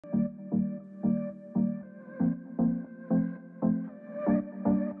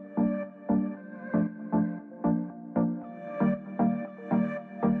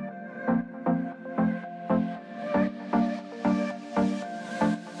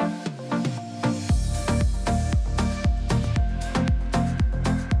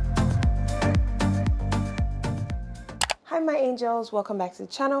angels, welcome back to the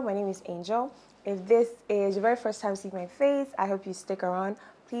channel. My name is Angel. If this is your very first time seeing my face, I hope you stick around.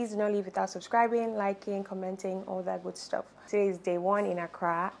 Please do not leave without subscribing, liking, commenting, all that good stuff. Today is day 1 in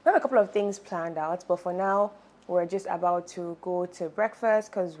Accra. We have a couple of things planned out, but for now we're just about to go to breakfast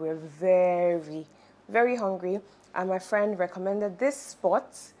because we're very hungry. And my friend recommended this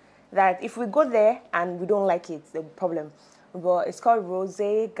spot that if we go there and we don't like it, the problem. But it's called Rose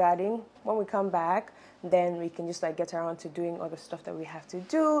Garden. When we come back, then we can just like get around to doing all the stuff that we have to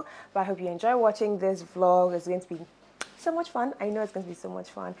do. But I hope you enjoy watching this vlog. It's going to be so much fun. I know it's going to be so much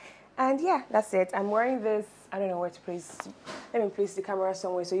fun. And yeah, that's it. I'm wearing this. I don't know where to place. Let me place the camera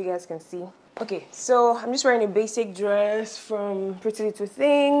somewhere so you guys can see. Okay, so I'm just wearing a basic dress from Pretty Little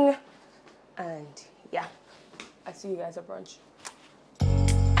Thing. And yeah, I'll see you guys at brunch.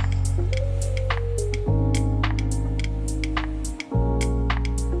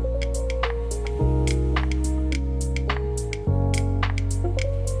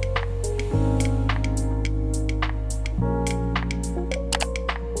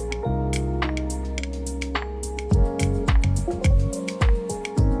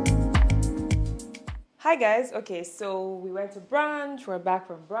 Hi guys, okay, so we went to brunch, we're back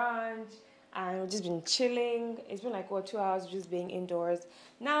from brunch, and we've just been chilling. It's been like, what, 2 hours just being indoors.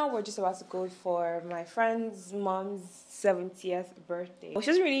 Now we're just about to go for my friend's mom's 70th birthday. She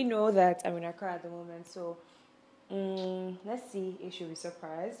doesn't really know that I'm in Accra at the moment, so let's see if she'll be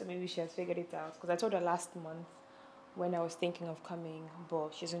surprised, or maybe she has figured it out, because I told her last month when I was thinking of coming,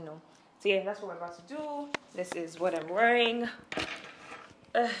 but she doesn't know. So yeah, that's what we're about to do. This is what I'm wearing.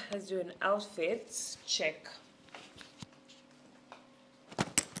 Let's do an outfit check.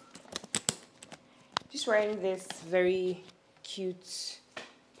 Just wearing this very cute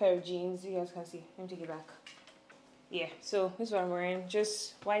pair of jeans. You guys can see. Let me take it back. Yeah, so this is what I'm wearing.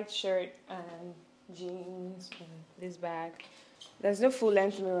 Just white shirt and jeans and this bag. There's no full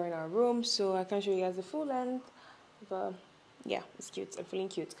length mirror in our room, so I can't show you guys the full length. But yeah, it's cute. I'm feeling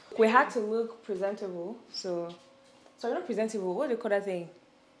cute. We had to look presentable, so sorry, not presentable. What do you call that thing?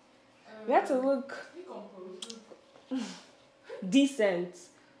 We had to look decent.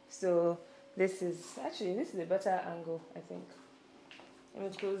 So this is a better angle, I think.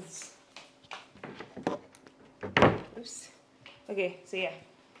 Let me close. Oops. Okay, so yeah,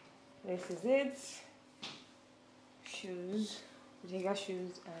 this is it. Shoes, Jega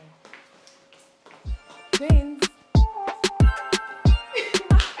shoes, and twins.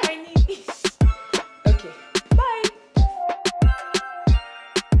 I need this. Okay, bye.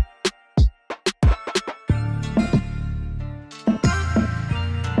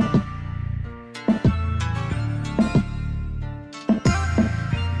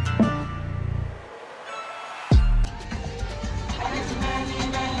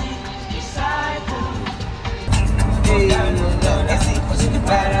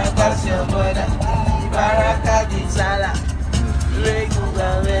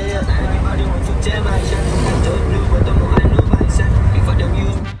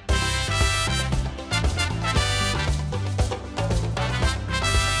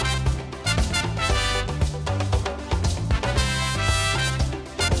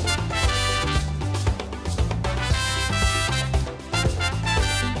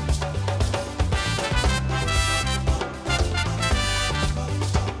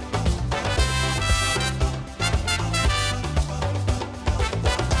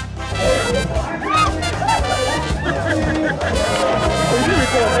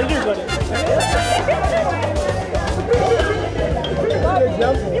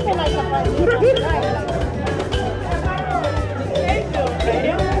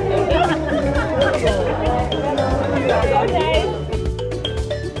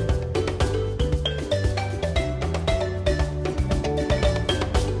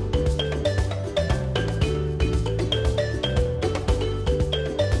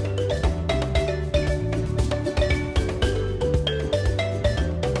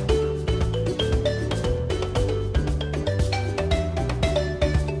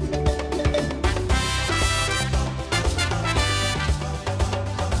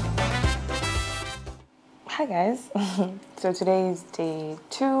 Hi guys, so today is day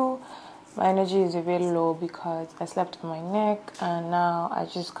 2. My energy is a bit low because I slept on my neck and now I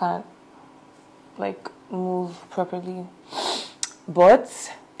just can't like move properly. But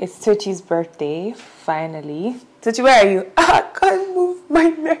it's Tochi's birthday, finally. Tochi, where are you? I can't move my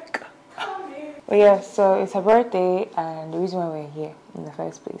neck. But yeah, so it's her birthday and the reason why we're here in the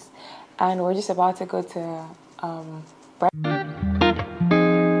first place. And we're just about to go to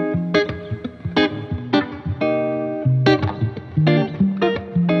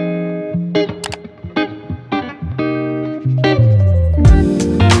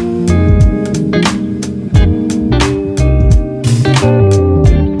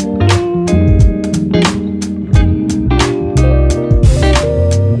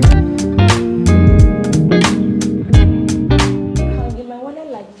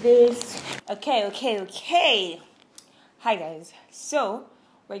Okay. Hi guys. So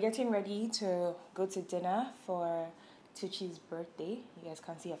we're getting ready to go to dinner for Tucci's birthday. You guys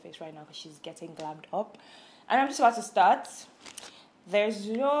can't see her face right now because she's getting glammed up. And I'm just about to start. There's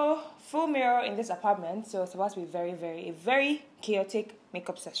no full mirror in this apartment, so it's about to be a very chaotic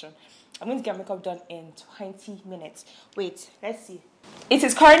makeup session. I'm going to get makeup done in 20 minutes. Wait, let's see. It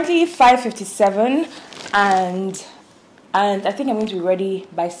is currently 5:57 and I think I'm going to be ready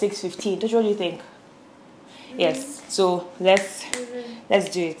by 6:15. What do you think? Yes, so let's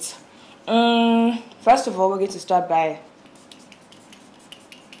do it. First of all, we're going to start by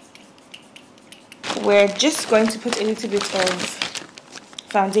we're just going to put a little bit of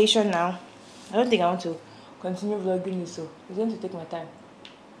foundation now. I don't think I want to continue vlogging this, so it's going to take my time.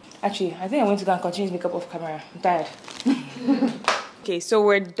 Actually, I think I'm going to go and continue makeup off camera. I'm tired. Okay, so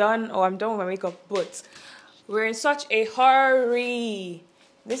we're done, or I'm done with my makeup, but we're in such a hurry.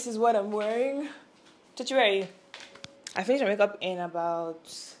 This is what I'm wearing. Touch ready. I finished my makeup in about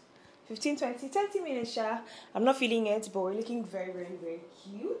 15, 20, 30 minutes, Sha. I'm not feeling it, but we're looking very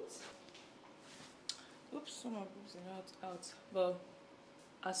cute. Oops, some of my boobs are not out. But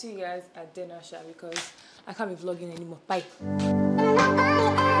I'll see you guys at dinner, Sha, because I can't be vlogging anymore. Bye.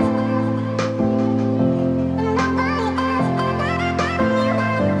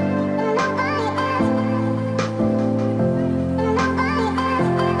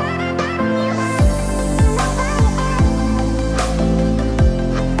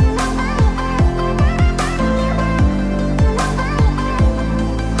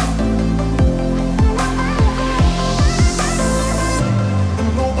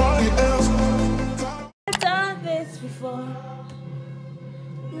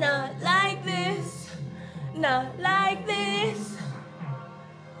 Not like this.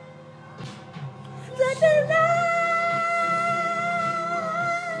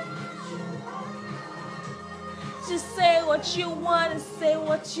 Just say what you wanna say,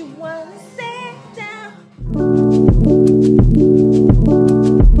 what you wanna say down.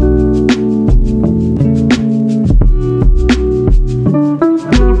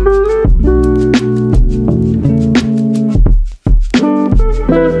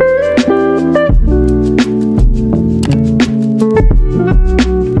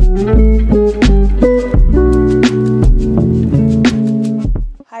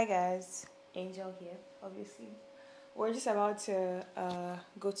 Angel here, obviously. We're just about to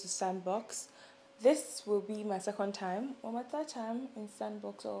go to Sandbox. This will be my second time or my third time in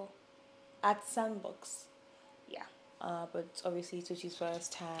Sandbox or at Sandbox. Yeah, but obviously Tucci's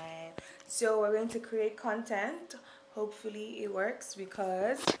first time. So we're going to create content. Hopefully it works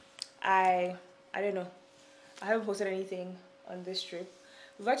because I don't know. I haven't posted anything on this trip.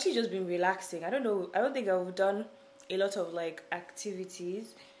 We've actually just been relaxing. I don't know. I don't think I've done a lot of like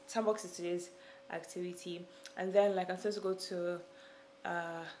activities. Sandbox is today's activity, and then like I'm supposed to go to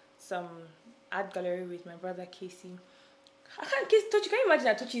some art gallery with my brother Casey. I can't Touch. Can you imagine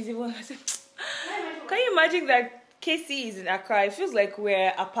that Touch is even? Can you imagine that Casey is in Accra? It feels like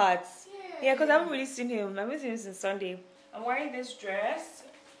we're apart. Yeah, because I haven't really seen him. I haven't seen him since Sunday. I'm wearing this dress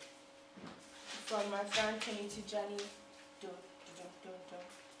from my friend Kenny Tijani. I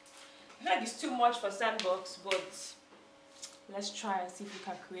feel like it's too much for Sandbox, but let's try and see if we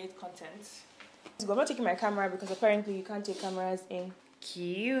can create content. I'm not taking my camera because apparently you can't take cameras in.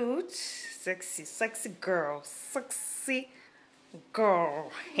 Cute, sexy girl, sexy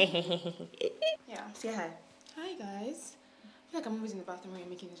girl. Yeah, say hi. Hi guys. I feel like I'm always in the bathroom when you're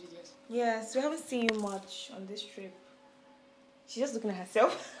making these videos. Yes, we haven't seen you much on this trip. She's just looking at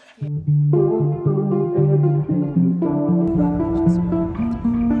herself. Yeah.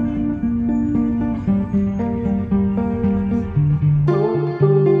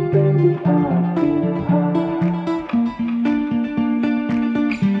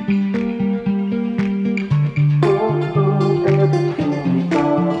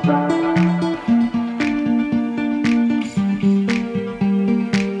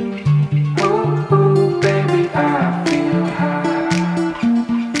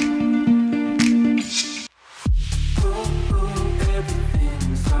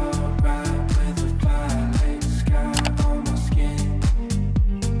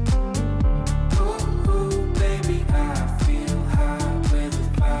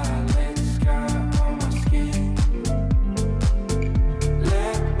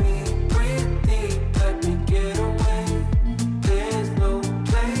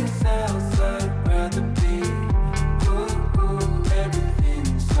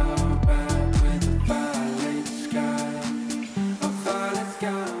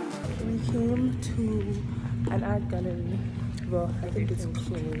 an art gallery. Well, I think it's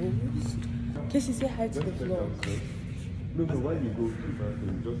closed. Casey, say hi to the vlog. No, why you go to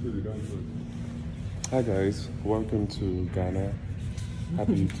bathroom? Just so they don't go. Hi guys, welcome to Ghana.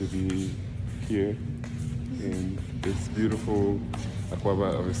 Happy to be here in this beautiful Aqua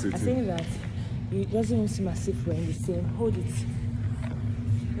of a city. I think that it doesn't even seem as if we're in the same. Hold it.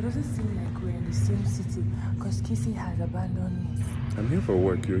 It doesn't seem like we're in the same city because Casey has abandoned me. I'm here for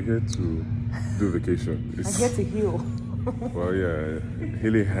work. You're here to do vacation. I'm here to heal. Well, yeah,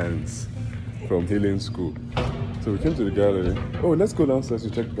 healing hands from healing school. So we came to the gallery. Oh, let's go downstairs to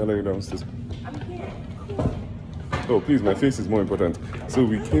check the gallery downstairs. I'm here. Oh, please, my face is more important. So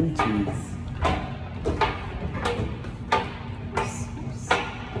we came to...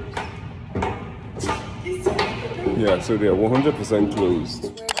 Yeah, so they are 100% closed.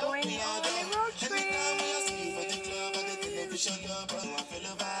 We're going on a road trip.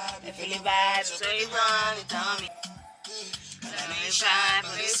 I feel the vibes, so you run it on me. I ain't trying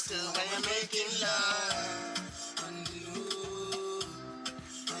for this school when you're making love.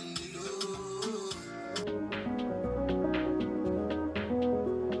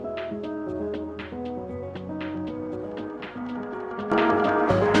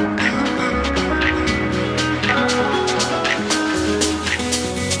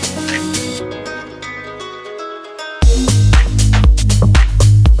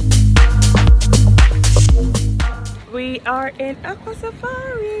 We are in Aqua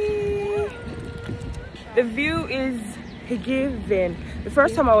Safari. The view is given. The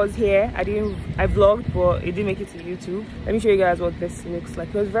first time I was here, I vlogged, but it didn't make it to YouTube. Let me show you guys what this looks like.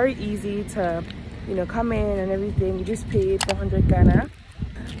 It was very easy to, come in and everything. You just paid 400 Ghana.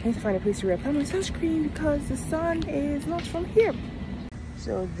 I need to find a place to reapply my sunscreen because the sun is not from here.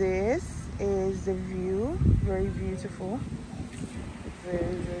 So this is the view. Very beautiful. Very,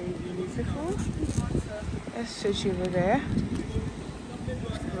 very beautiful. Let's switch over there.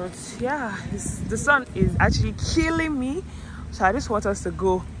 But yeah, the sun is actually killing me, so I just want us to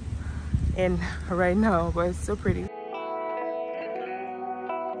go in right now. But it's so pretty.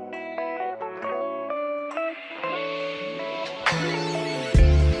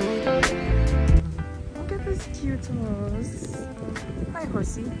 Look at this cute horse. Hi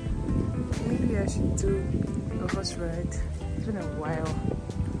horsey. Maybe I should do a horse ride. It's been a while.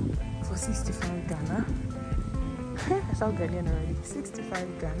 For 65 Ghana. I saw Ghanaian already.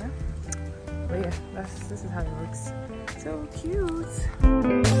 65 Ghana. But yeah, this is how it looks. So cute.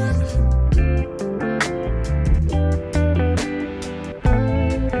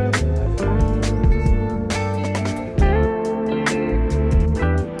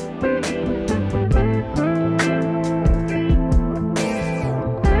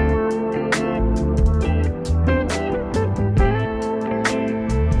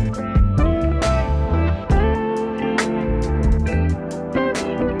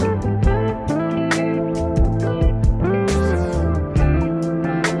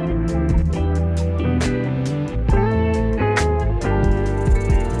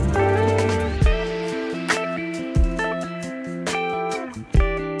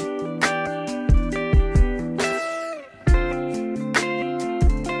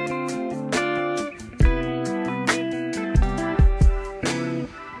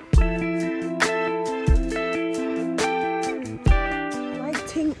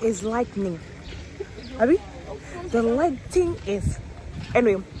 Is lightning. Abby, the lighting is.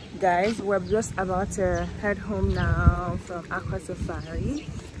 Anyway, guys, we're just about to head home now from Aqua Safari.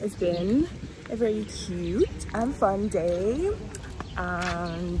 It's been a very cute and fun day,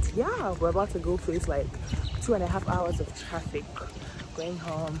 and yeah, we're about to go face like 2.5 hours of traffic going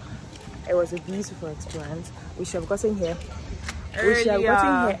home. It was a beautiful experience. We should have gotten here. We should have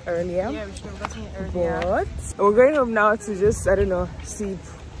gotten here earlier. Yeah, we should have gotten here earlier. But we're going home now to just, I don't know, sleep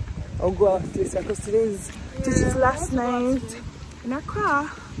or go out later because today is Tutu's last night in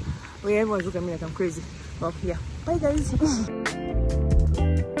Accra. Where everyone's looking at me like I'm crazy. Well, yeah. Bye, guys. All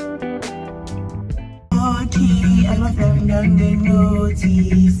of them done they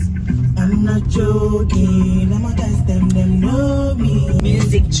notice. I'm not joking. I'm a guys them know me.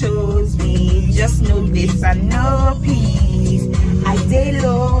 Music chose me. Just know this I know peace. I stay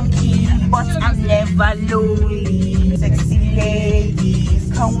low key, but I'm never lonely. Sexy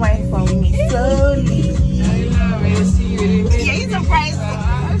ladies, come wine for me slowly. Yeah, he's surprised.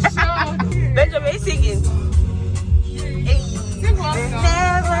 Benjamin singing. Hey,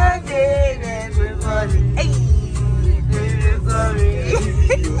 never did everybody. Hey,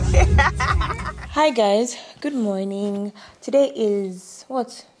 Hi guys, good morning. Today is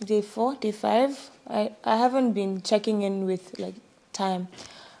what, day 4, day 5? I haven't been checking in with like time,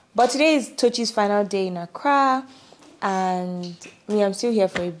 but today is Tochi's final day in Accra, and me, I'm still here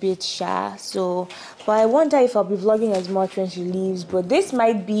for a bit, Sha. So, but I wonder if I'll be vlogging as much when she leaves. But this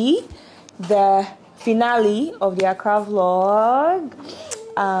might be the finale of the Accra vlog.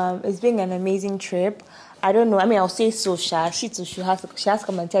 It's been an amazing trip. I don't know. I mean, I'll say so, Sha. She has to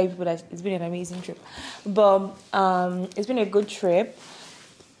come and tell people that it's been an amazing trip. But it's been a good trip.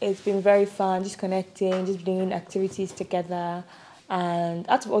 It's been very fun, just connecting, just doing activities together. And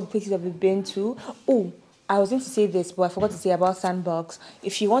out of all the places that we've been to, I was going to say this, but I forgot to say about Sandbox.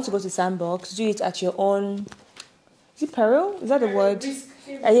 If you want to go to Sandbox, do it at your own... Is it peril? Is that the word?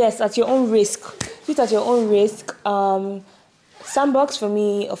 Yes, at your own risk. Do it at your own risk. Sandbox for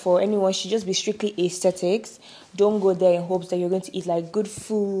me or for anyone should just be strictly aesthetics. Don't go there in hopes that you're going to eat like good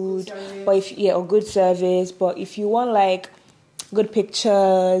food, or good service. But if you want like good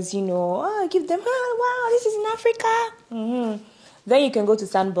pictures, you know, give them, wow, this is in Africa. Then you can go to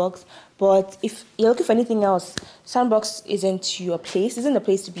Sandbox. But if you're looking for anything else, Sandbox isn't your place. Isn't the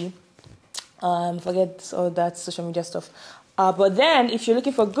place to be. Forget all that social media stuff. But then if you're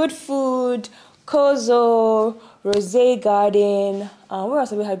looking for good food, Kozo, Rosé Garden, where else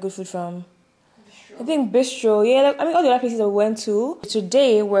have we had good food from? Bistro. I think Bistro. Yeah, I mean all the other places I went to.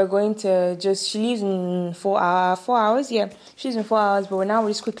 Today we're going to she leaves in 4 hours. Yeah, she leaves in 4 hours. But we're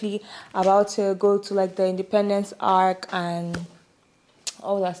just quickly about to go to like the Independence Arc and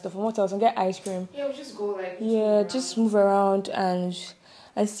all that stuff. And what else? And get ice cream. Yeah, we'll just go like... just move around and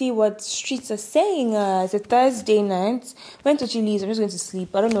see what streets are saying. It's a Thursday night. When Tochi leaves, I'm just going to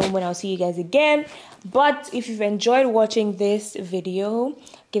sleep. I don't know when I'll see you guys again. But if you've enjoyed watching this video,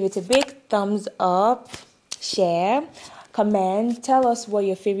 give it a big thumbs up, share, comment, tell us what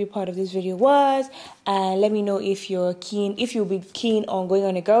your favorite part of this video was, and let me know if you'll be keen on going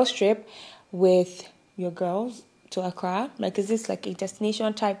on a girls trip with your girls to Accra. Like, is this like a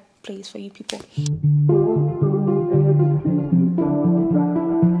destination type place for you people?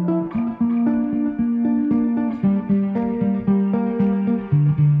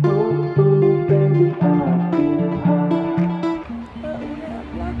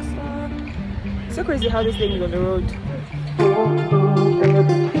 So crazy how this thing is on the road.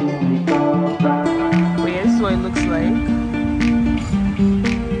 But yeah, this is what it looks like.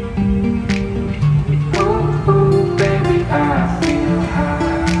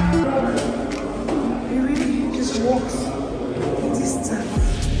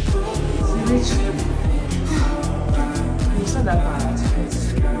 It's not that bad.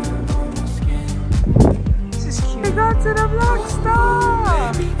 This is cute. We got to the vlog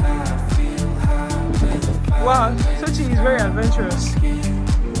stop! Wow, Sochi is very adventurous.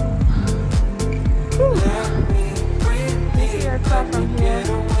 See our car from here.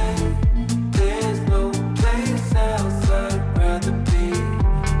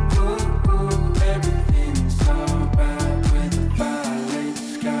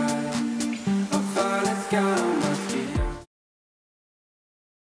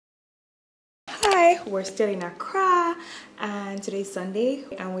 We're still in Accra and today's Sunday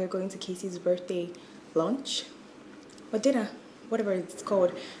and we're going to Casey's birthday lunch or dinner, whatever it's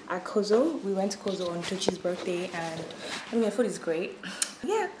called, at Kozo. We went to Kozo on Tochi's birthday and I mean, the food is great.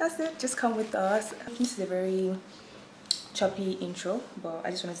 Yeah, that's it. Just come with us. This is a very choppy intro, but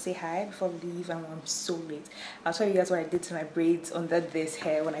I just want to say hi before we leave and I'm so late. I'll show you guys what I did to my braids under this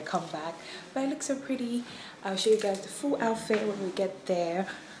hair when I come back, but it looks so pretty. I'll show you guys the full outfit when we get there.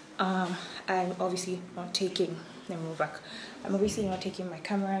 I'm obviously not taking, let me move back. I'm obviously not taking my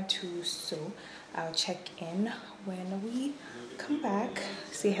camera too, so I'll check in when we come back.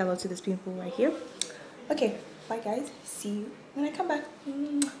 Say hello to these people right here. Okay, bye guys. See you when I come back.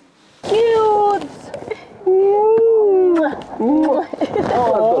 Cute!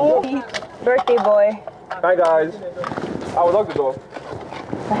 Birthday boy. Hi guys. I will lock the door.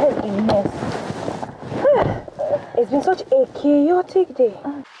 My head is a mess. It's been such a chaotic day.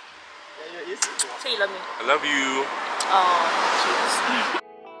 Say you love me. I love you. Oh, cute.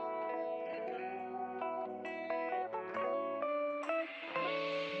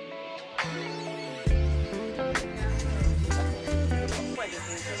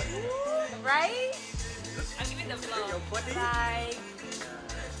 Right? I'm giving the vlog. Bye.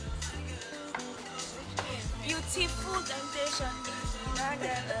 Beautiful temptation.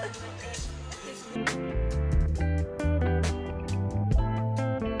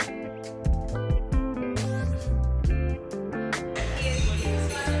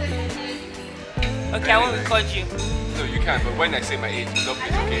 Okay, I won't record you. No, you can, but when I say my age, don't be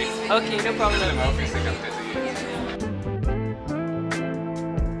okay? Okay, no problem. In my office, I'm 38.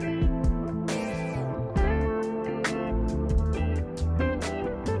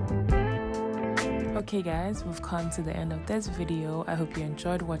 Okay guys, we've come to the end of this video. I hope you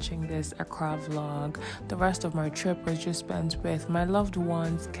enjoyed watching this Accra vlog. The rest of my trip was just spent with my loved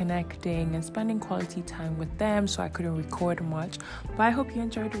ones, connecting and spending quality time with them, so I couldn't record much. But I hope you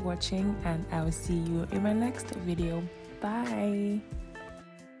enjoyed watching, and I will see you in my next video. Bye.